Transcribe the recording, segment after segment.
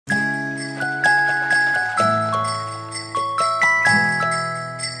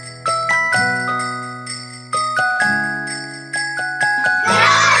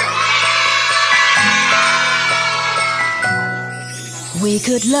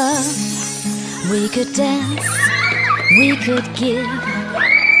could love, we could dance, we could give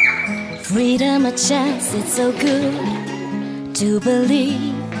freedom a chance. It's so good to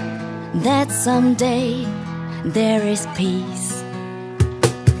believe that someday there is peace.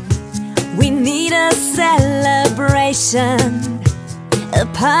 We need a celebration, a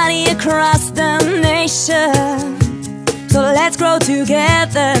party across the nation. So let's grow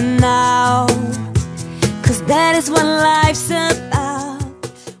together now, 'cause that is what life's about.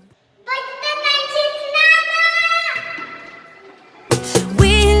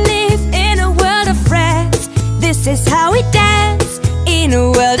 We live in a world of friends. This is how we dance in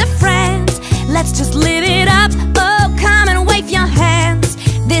a world of friends. Let's just live it up. Oh, come and wave your hands.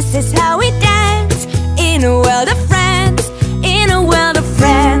 This is how we dance in a world of friends. In a world of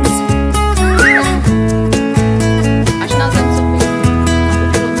friends.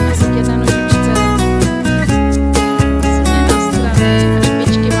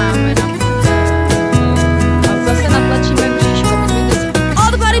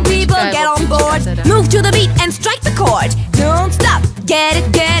 Move to the beat and strike the chord. Don't stop, get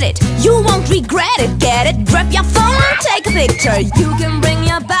it, you won't regret it, get it. Grab your phone and take a picture. You can bring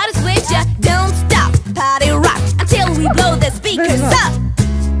your bodies with ya. Don't stop, party rock until we blow the speakers up.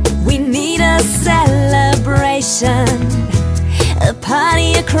 We need a celebration, a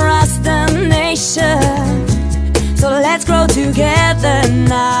party across the nation. So let's grow together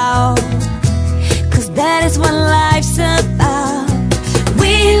now, 'cause that is what life's about.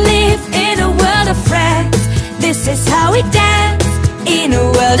 We live in a world of friends. This is how we dance in a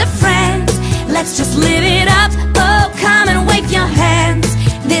world of friends. Let's just live it up. Oh, come and wave your hands.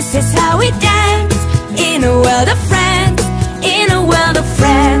 This is how we dance in a world of friends. In a world of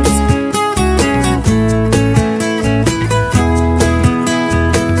friends.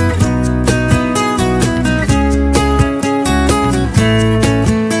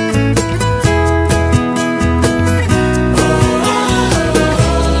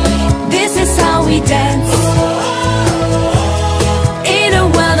 Dance in a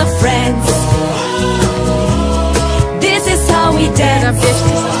world of friends. This is how we dance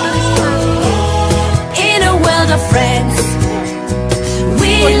in a world of friends.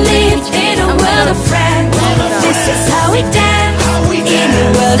 We live in a world of friends. This is how we dance in a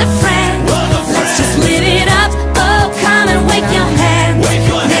world of friends. Let's just live it up. Oh, come and wave your hands.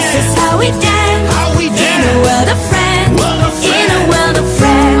 This is how we dance in a world of friends. In a world of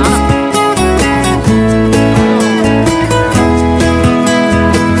friends.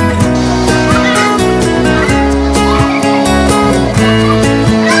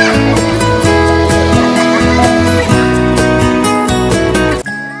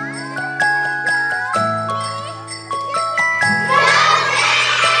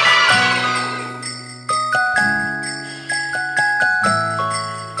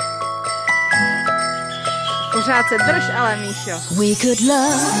 Pořád se drž, ale Míšo. We could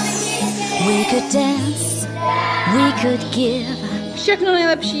love, we could dance, we could give Všechno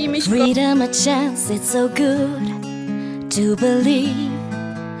nejlepší, Míško. freedom a chance. It's so good to believe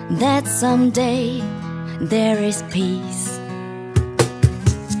that someday there is peace.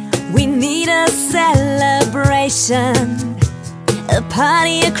 We need a celebration, a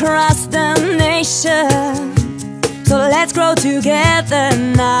party across the nation. So let's grow together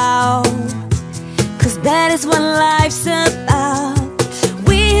now, 'cause that is what life's about.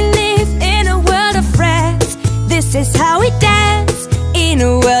 We live in a world of friends. This is how we dance in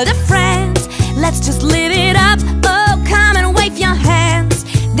a world of friends. Let's just live it up. Oh, come and wave your hands.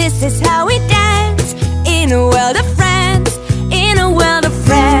 This is how we dance in a world of friends. In a world of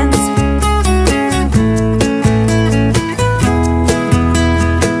friends.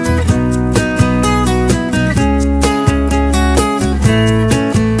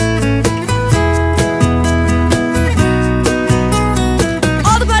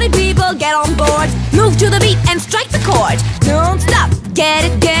 Move to the beat and strike the chord. Don't stop, get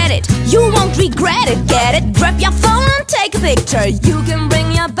it, you won't regret it, get it. Grab your phone and take a picture. You can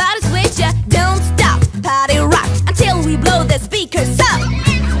bring your bodies with ya. Don't stop, party rock until we blow the speakers up.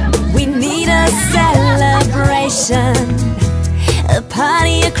 We need a celebration, a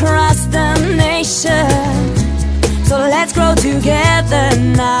party across the nation. So let's grow together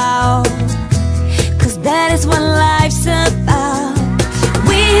now, 'cause that is what life's about.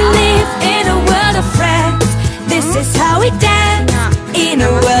 We live in a world of friends. This is how we dance in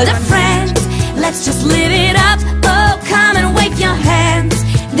a world of friends. Let's just live it up. Oh, come and wave your hands.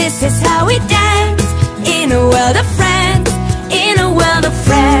 This is how we dance in a world of friends. In a world of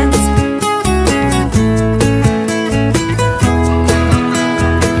friends.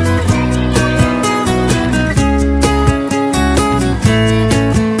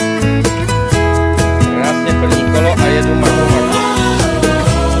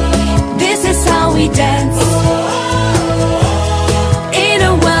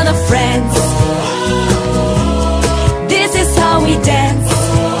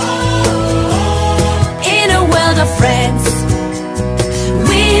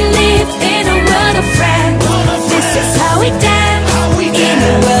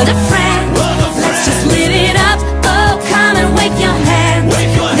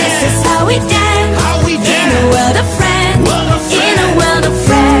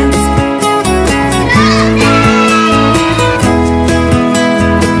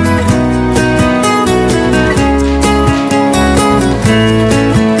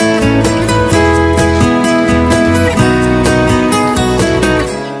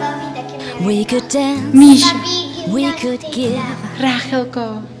 dance. Míša. We could give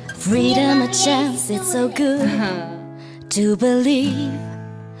Ráchelko. freedom a chance. It's so good to believe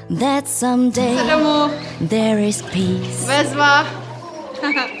that someday Domů. there is peace. Bezva.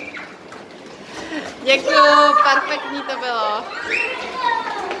 Děkuju, perfektní to bylo.